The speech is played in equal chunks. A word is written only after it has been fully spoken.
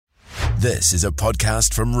This is a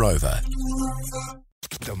podcast from Rover.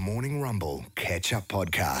 The Morning Rumble Catch-Up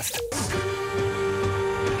Podcast.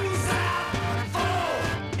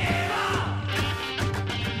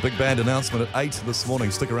 Big band announcement at 8 this morning.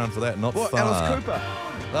 Stick around for that. Not What, far. Alice Cooper?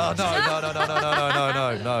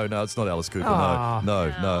 Oh, no, it's not Alice Cooper.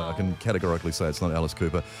 No. I can categorically say it's not Alice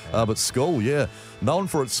Cooper. But school, yeah. Known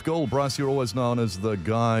for its school. Bryce, you're always known as the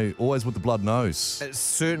guy always with the blood nose.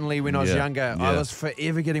 Certainly when I was younger, I was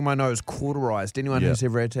forever getting my nose cauterized. Anyone who's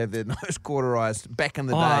ever had to have their nose cauterized back in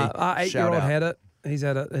the day, Our 8-year-old shout out. had it. He's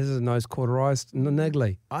had it. His nose cauterized.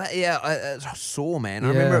 Niggly. It's sore, man. I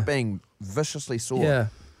Yeah. remember it being viciously sore. Yeah.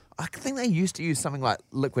 I think they used to use something like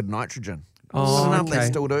liquid nitrogen. Oh, I don't know if they okay.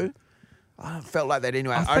 still do. I felt like that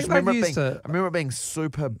anyway. I I think remember they've it used being, to- I remember it being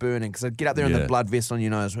super burning because I'd get up there in the blood vessel on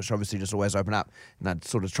your nose, which obviously just always open up, and I'd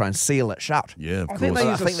sort of try and seal it shut. Yeah, of I course. think they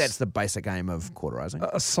I use think that's the basic aim of cauterizing.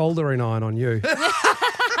 a soldering iron on you.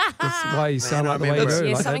 That's why you sound I like the way you remember do. it.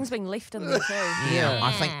 Yeah, like something's been left in there too. Yeah,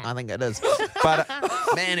 I think it is. But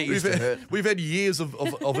man, it used to hurt. We've had years of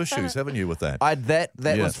issues, haven't you, with that?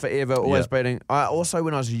 That Yeah. was forever, always Yeah. bleeding. I also,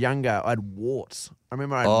 when I was younger, I had warts. I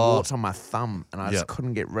remember I had warts on my thumb, and I just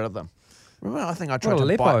couldn't get rid of them. Remember, I think I tried What a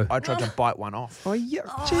to bite. lipo. I tried to bite one off. Oh, yeah.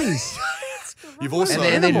 Jeez. You've also... And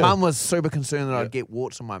then animal. Mum was super concerned that I'd get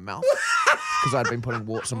warts in my mouth because I'd been putting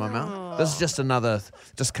warts in my mouth. This is just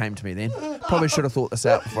just came to me then. Probably should have thought this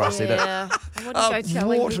out before I said it. Yeah. What did you go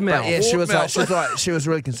telling wart people? mouth. Yeah, she was Wart like, she was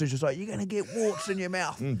really concerned. She was like, "You're gonna get warts in your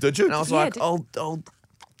mouth." Did you? And I was Yeah, like, did- "Oh."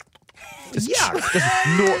 Just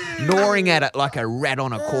gnawing at it like a rat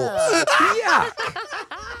on a corpse. Yuck.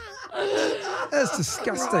 That's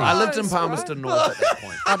disgusting. I lived in Palmerston North at that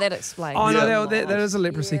point. Oh, that explains. Oh, no, that is a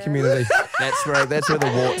leprosy community. That's where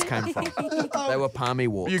the warts came from. They were palmy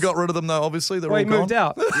warts. You got rid of them, though, obviously. They're Well, all he moved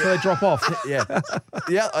gone. out, so they drop off. Yeah,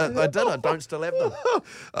 I did. I don't still have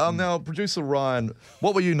them. Now, producer Ryan,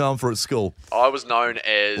 what were you known for at school? I was known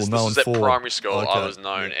as, Or known this is at for. primary school, Okay. I was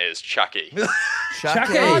known as Chucky.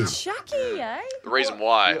 Chucky. Oh, Chucky, eh? The reason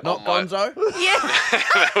why, Not on my, Gonzo. Yeah.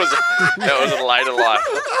 that was in later life,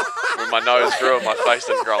 when my nose grew and my face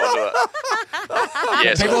didn't grow into it.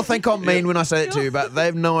 Yes, People think I'm mean when I say that to you, but they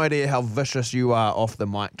have no idea how vicious you are off the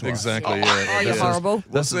mic to us. Exactly, yeah. Oh, you're This is- horrible.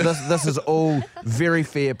 This is all very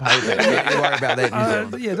fair payback. Don't worry about that,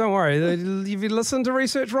 New Zealand. Yeah, don't worry. Have you listened to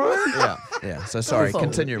research, Ryan? Yeah. So sorry. Awful.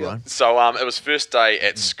 Continue, Ryan. So it was first day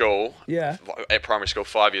at school, Yeah. at primary school,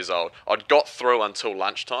 5 years old. I'd got through until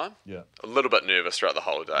lunchtime. Yeah. A little bit nervous throughout the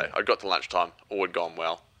whole day. I got to lunchtime, all had gone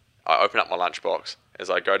well. I open up my lunchbox. As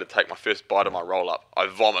I go to take my first bite of my roll-up, I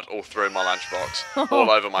vomit all through my lunchbox, all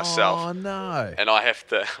over myself. Oh no. And I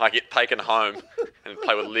get taken home and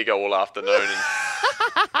play with Lego all afternoon.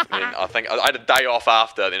 And then I think I had a day off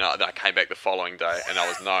after, then I came back the following day and I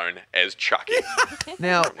was known as Chucky.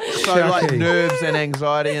 Now, so like Chucky. nerves and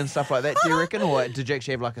anxiety and stuff like that, do you reckon? Or did you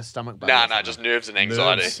actually have like a stomach bug? or No, something? just nerves and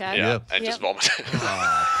anxiety. Nerves. Okay. Yeah, Yeah. and just vomiting.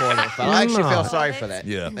 Oh, poor little fella. I actually feel sorry for that.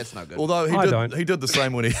 Yeah. That's no good. Although I don't. he did the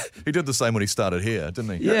same when he started here,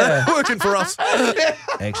 didn't he? Yeah. Working for us.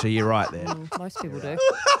 Actually, you're right there. Most people do.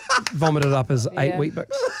 Vomited up his 8 Yeah. Weet-Bix.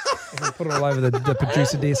 And put it all over the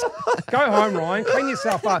producer desk. Go home, Ryan. Clean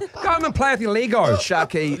yourself up. Go home and play with your Lego.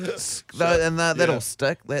 Chucky, that'll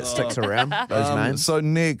stick. That sticks around. Those names. So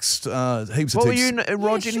next, heaps What of were you, texts.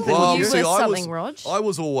 Rog? Anything sure. with you? You were something, Rog. I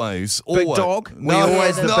was always Big dog? Were you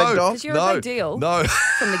always the big dog? 'Cause you're a big deal. No,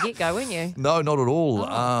 From the get-go, weren't you? no, not at all.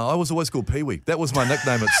 I was always called Pee Wee. That was my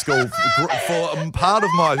nickname at school for part of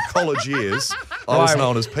my college years. I was Why?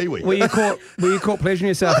 known as Pee Wee. Were you caught pleasuring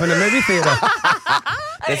yourself in a movie theatre?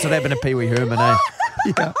 That's what happened to Pee Wee Herman, eh?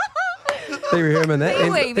 Yeah. Pee Wee Herman, that.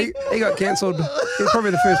 and Pee-wee. He got cancelled. He's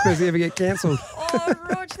probably the first person to ever get cancelled. Oh,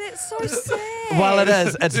 Rog, that's so sad. Well, it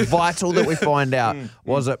is. It's vital that we find out,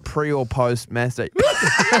 was it pre or post maths?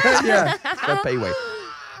 Yeah. For Pee Wee.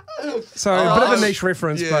 So a bit of a niche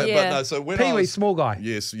reference, Yeah, but Yeah. but no. So when I Pee Wee, was, small guy.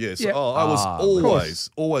 Yes, yes. Yeah. Oh, I was of course.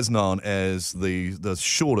 always known as the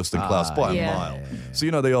shortest in class by Yeah. a mile. So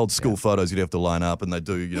you know the old school photos, you'd have to line up and they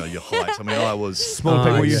do your height. I mean, I was Small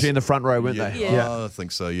people were yeah. usually in the front row, weren't they? Yeah. I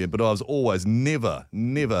think so. Yeah, but I was always never.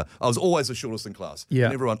 I was always the shortest in class. Yeah.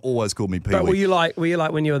 and everyone always called me Pee But Wee. were you like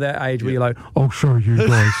when you were that age? Were you like, "I'll show you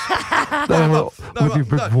guys with your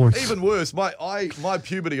big voice"? Even worse, my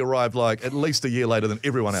puberty arrived like at least a year later than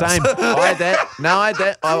everyone else. Same. I had that. No, I had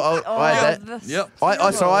that. I had that. this- Yep.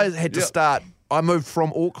 So I had to Yep. start. I moved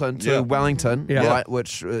from Auckland to Yeah. Wellington, Yeah. right?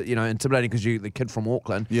 Which intimidating because you the kid from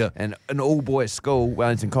Auckland, Yeah. and an all boys school,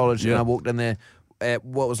 Wellington College, Yeah. and I walked in there. at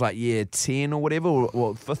what was like year 10 or whatever, or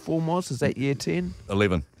what fifth form was? Is that year 10?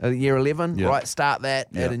 11. Year 11, Yeah. right? Start that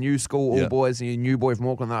Yeah. at a new school, all Yeah. boys, and a new boy from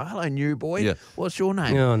Auckland. They're like, hello, new boy. Yeah. What's your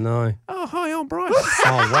name? Oh, no. Oh, hi, I'm Bryce.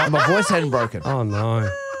 My voice hadn't broken. Oh, no.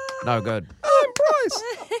 No good.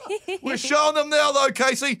 We're showing them now, though,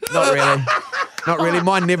 Casey. Not really. Not really.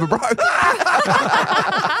 Mine never broke.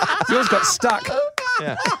 Yours got stuck.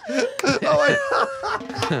 Yeah.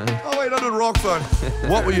 Oh, 800 Rock Phone.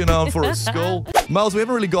 What were you known for at school? Miles, we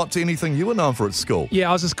haven't really got to anything you were known for at school. Yeah,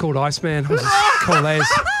 I was just called Iceman. I was just cool as.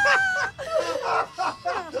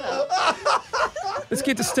 Let's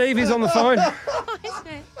get to Steve. He's on the phone.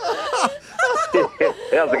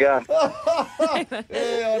 How's it going?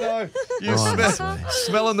 Yeah, I know. You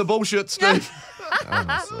smelling the bullshit, Steve.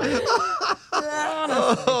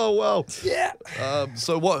 Oh, well. Yeah.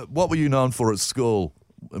 So what were you known for at school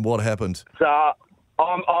and what happened? So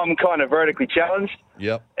I'm kind of vertically challenged,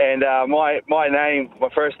 Yep. and my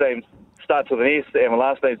first name starts with an S, and my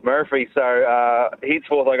last name's Murphy. So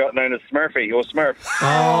henceforth, I got known as Smurfy or Smurf.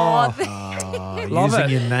 Love Using it.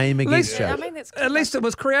 your name against Least- I you. mean, that's At least it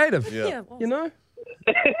was creative. yeah. You know?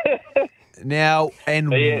 Now,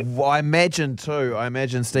 and Yeah. I imagine,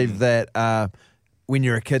 Steve, that when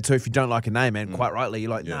you're a kid too, if you don't like a name, and quite rightly, you're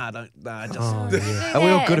like, nah, just. yeah. Are we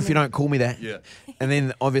all good if you don't call me that? Yeah. And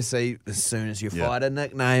then obviously, as soon as you find a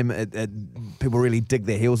nickname, people really dig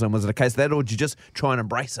their heels in. Was it a case of that, or did you just try and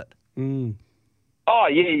embrace it? Oh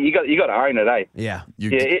yeah, you got to own it, eh? Yeah.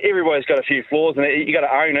 Everybody's got a few flaws, and you got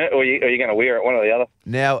to own it, or you're going to wear it, one or the other.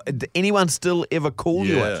 Now, did anyone still ever call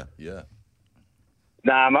you it? Yeah.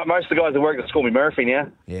 Nah, most of the guys that work at school me Murphy now.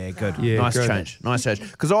 Yeah, good. Yeah, nice good. change. Nice change.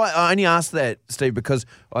 Because I only asked that, Steve, because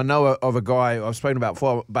I know of a guy I've spoken about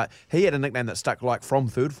before, but he had a nickname that stuck like from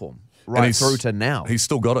third form right he's- through to now. He's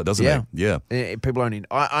still got it, doesn't yeah. he? Yeah. People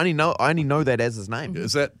I only know that as his name.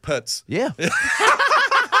 Is that Pitts? Yeah.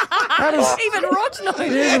 Even Rog knows.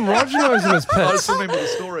 Even Roger knows in his I pits. just remember the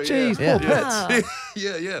story. Jeez, Yeah. poor Pitts.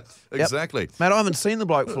 Yeah, exactly. Mate, I haven't seen the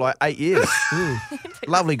bloke for like 8 years.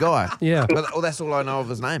 Lovely guy. Yeah. But that's all I know of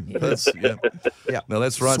his name. Pitts, yeah. Yeah. No,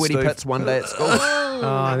 that's right, Sweaty Steve. Pits one day at school.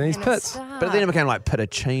 Oh, and he's Pitts. But then it became like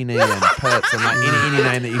Pitticini and Pitts and like any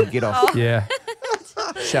name that you could get off. Yeah.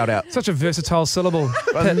 Shout out. Such a versatile syllable.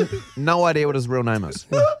 But no idea what his real name is.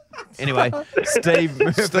 Anyway, Steve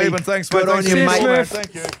Murphy. Stephen, thanks, Good mate. on Thanks, you, Cheers, mate. Smurf.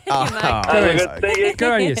 Thank you. Good, thank you.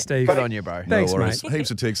 Good on you, Steve. Good on you, bro. Thanks, no worries. mate.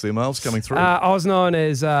 Heaps of texts there, Miles, coming through. I was known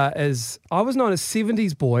as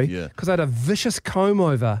 70s boy Yeah. because I had a vicious comb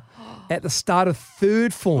over at the start of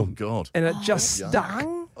third form. Oh, God. And it just stuck.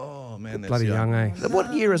 Oh, man, that's Bloody young, eh?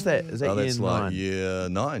 What year is that? Is that Oh, year that's 9? like year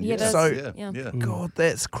 9. Yeah, Yeah, that's- so, yeah. yeah. God,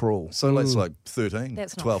 that's cruel. So that's like 13,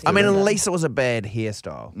 That's not 12, fair. I mean, at 13. least it was a bad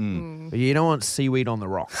hairstyle. But you don't want seaweed on the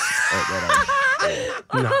rocks at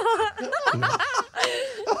that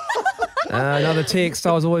Another text.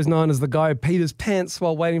 I was always known as the guy who peed his pants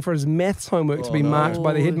while waiting for his maths homework to be marked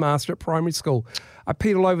by the headmaster at primary school. I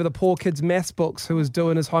peed all over the poor kid's maths books who was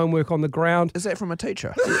doing his homework on the ground. Is that from a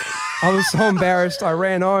teacher? I was so embarrassed, I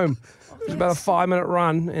ran home. It was about a 5-minute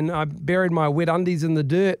run, and I buried my wet undies in the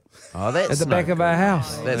dirt Oh, that's at the back no of our good.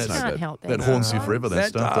 house. That's no Can't good. help that. That haunts you forever, that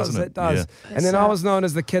stuff, doesn't it? That does. Yeah. And then I was known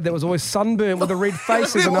as the kid that was always sunburnt with a red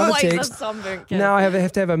face as another Always a text. sunburnt kid. Now I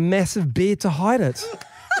have to have a massive beard to hide it.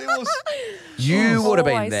 You would have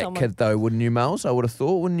been Always that someone. kid, though, wouldn't you, Miles? I would have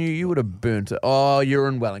thought, wouldn't you? You would have burnt it. Oh, you're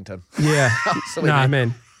in Wellington. Yeah. Silly No, me.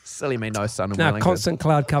 man. Silly me, no sun in No, Wellington. constant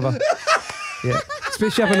cloud cover. Yeah.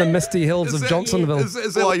 Especially up in the misty hills of Johnsonville. Is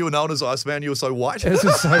that why you were known as Iceman? You were so white? This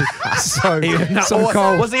is so Or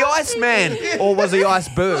cold. was he Iceman or was he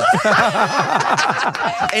Iceberg?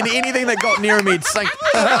 And anything that got near him, he'd sink.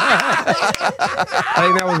 I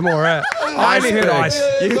think that was more it. I only heard ice.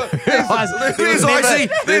 There's Icy.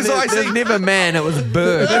 There's There's Icy. never man, it was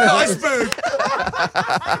bird. Iceberg.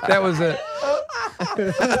 That was it.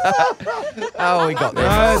 Oh, we got there.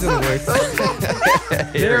 No, it didn't work.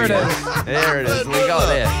 There it is. There it is. We got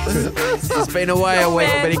there. He's been away a week,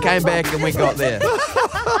 but he came back and we got there.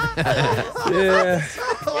 Yeah.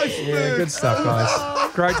 Yeah, good stuff,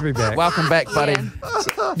 guys. Great to be back. Welcome back, buddy.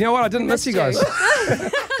 You know what? I didn't miss you guys.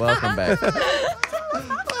 Welcome back.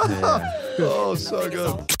 Oh, so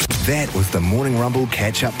good. That was the Morning Rumble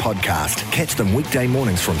Catch Up Podcast. Catch them weekday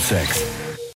mornings from 6.